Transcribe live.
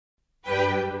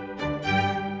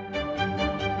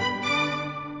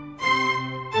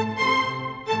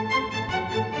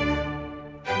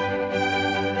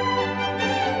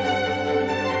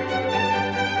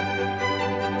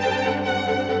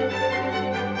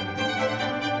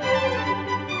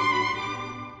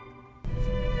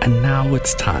And now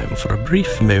it's time for a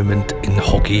brief moment in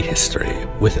hockey history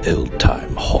with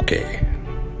old-time hockey.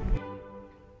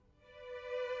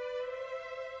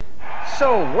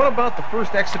 So, what about the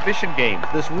first exhibition games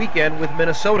this weekend with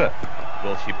Minnesota?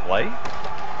 Will she play?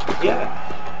 Yeah,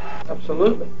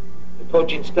 absolutely. The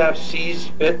coaching staff sees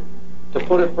fit to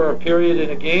put her for a period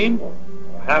in a game, or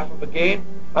half of a game.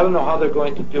 I don't know how they're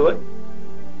going to do it.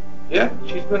 Yeah,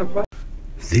 she's going to play.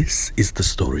 This is the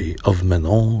story of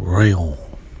Manon Rheaume.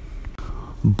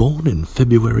 Born in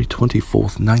February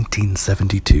 24th,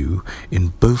 1972 in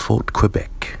Beaufort,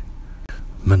 Quebec,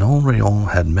 Manon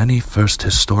Rheaume had many first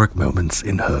historic moments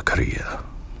in her career,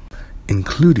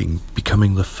 including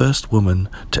becoming the first woman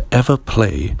to ever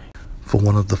play for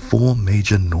one of the 4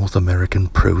 major North American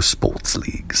pro sports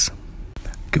leagues.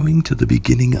 Going to the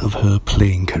beginning of her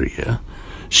playing career,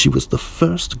 she was the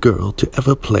first girl to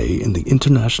ever play in the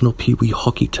International Pee Wee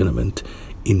Hockey Tournament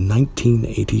in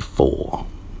 1984.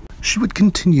 She would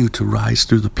continue to rise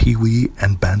through the Pee Wee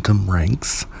and Bantam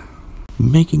ranks,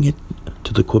 making it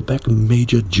to the Quebec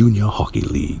Major Junior Hockey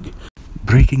League,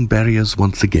 breaking barriers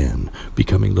once again,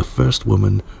 becoming the first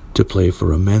woman to play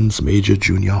for a men's major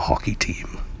junior hockey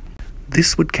team.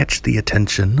 This would catch the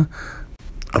attention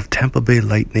of Tampa Bay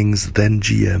Lightning's then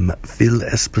GM Phil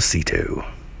Esposito.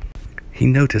 He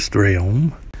noticed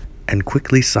Rheaume and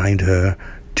quickly signed her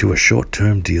to a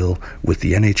short-term deal with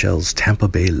the NHL's Tampa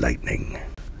Bay Lightning.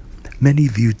 Many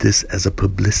viewed this as a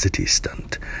publicity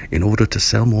stunt in order to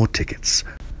sell more tickets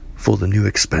for the new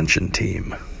expansion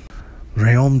team.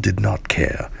 Rheaume did not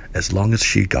care as long as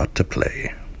she got to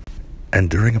play. And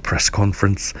during a press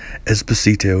conference,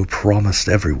 Esposito promised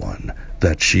everyone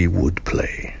that she would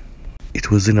play. It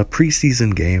was in a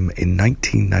preseason game in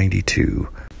 1992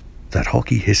 that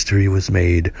hockey history was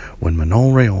made when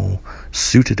Manon Rheaume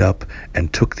suited up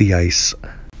and took the ice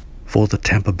for the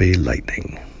Tampa Bay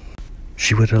Lightning.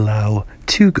 She would allow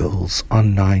 2 goals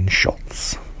on 9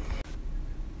 shots.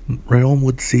 Rheaume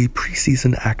would see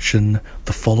preseason action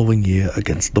the following year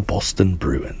against the Boston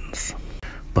Bruins,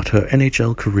 but her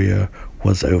NHL career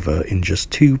was over in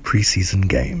just 2 preseason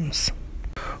games.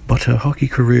 But her hockey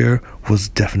career was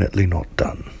definitely not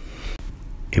done.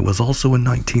 It was also in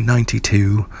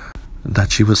 1992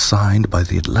 that she was signed by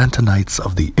the Atlanta Knights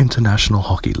of the International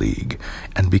Hockey League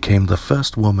and became the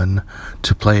first woman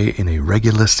to play in a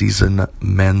regular season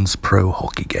men's pro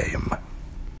hockey game.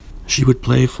 She would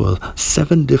play for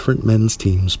 7 different men's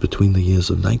teams between the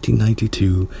years of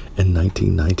 1992 and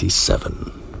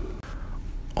 1997.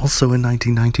 Also in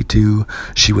 1992,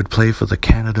 she would play for the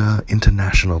Canada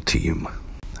International team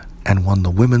and won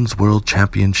the Women's World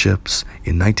Championships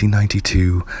in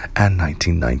 1992 and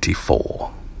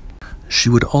 1994. She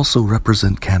would also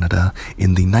represent Canada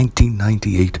in the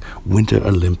 1998 Winter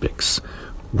Olympics,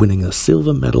 winning a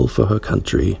silver medal for her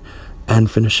country and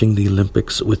finishing the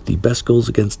Olympics with the best goals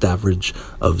against average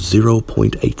of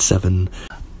 0.87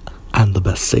 and the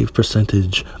best save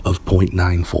percentage of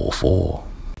 .944.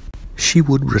 She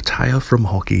would retire from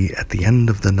hockey at the end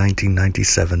of the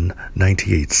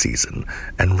 1997-98 season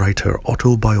and write her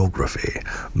autobiography,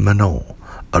 Manon,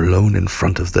 Alone in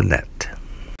Front of the Net,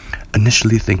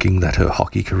 initially thinking that her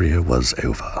hockey career was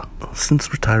over.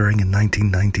 Since retiring in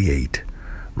 1998,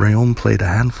 Rheaume played a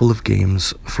handful of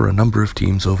games for a number of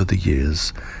teams over the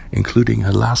years, including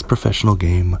her last professional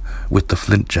game with the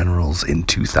Flint Generals in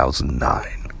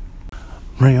 2009.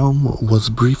 Rheaume was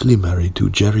briefly married to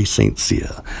Jerry St.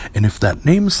 Cyr, and if that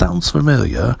name sounds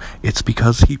familiar, it's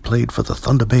because he played for the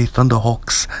Thunder Bay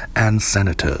Thunderhawks and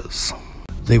Senators.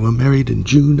 They were married in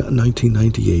June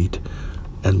 1998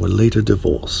 and were later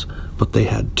divorced, but they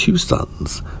had 2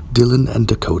 sons, Dylan and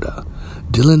Dakota.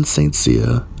 Dylan St.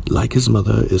 Cyr, like his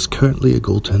mother, is currently a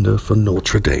goaltender for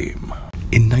Notre Dame.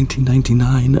 In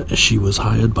 1999, she was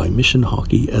hired by Mission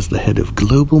Hockey as the head of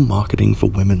global marketing for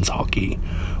women's hockey.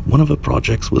 One of her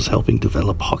projects was helping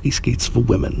develop hockey skates for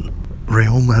women.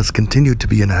 Rheaume has continued to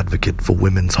be an advocate for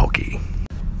women's hockey.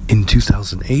 In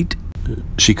 2008,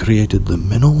 she created the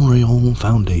Manon Rheaume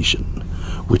Foundation,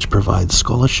 which provides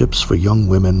scholarships for young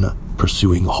women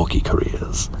pursuing hockey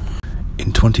careers.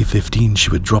 In 2015, she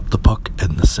would drop the puck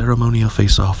in the ceremonial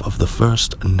face-off of the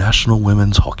first National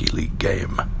Women's Hockey League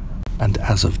game. And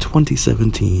as of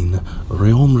 2017,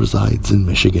 Rheaume resides in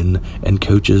Michigan and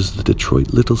coaches the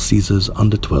Detroit Little Caesars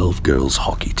under-12 girls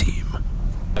hockey team.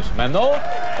 Manon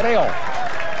Rheaume.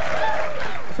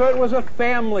 So it was a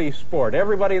family sport.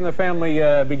 Everybody in the family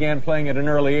began playing at an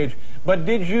early age. But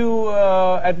did you,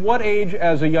 at what age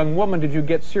as a young woman did you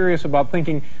get serious about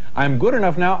thinking, I'm good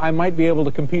enough now, I might be able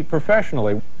to compete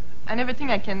professionally? I never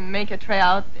think I can make a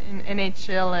tryout in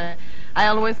NHL. I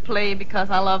always play because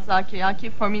I love hockey. Hockey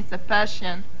for me is a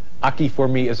passion. Hockey for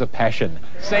me is a passion.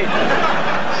 Say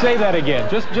that again.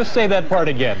 Just say that part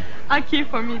again. Hockey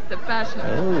for me is a passion.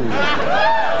 Oh.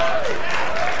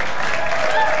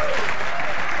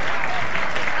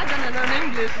 I'm gonna learn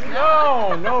English.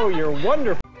 No, you're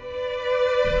wonderful.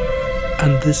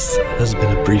 And this has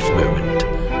been a brief moment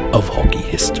of hockey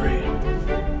history.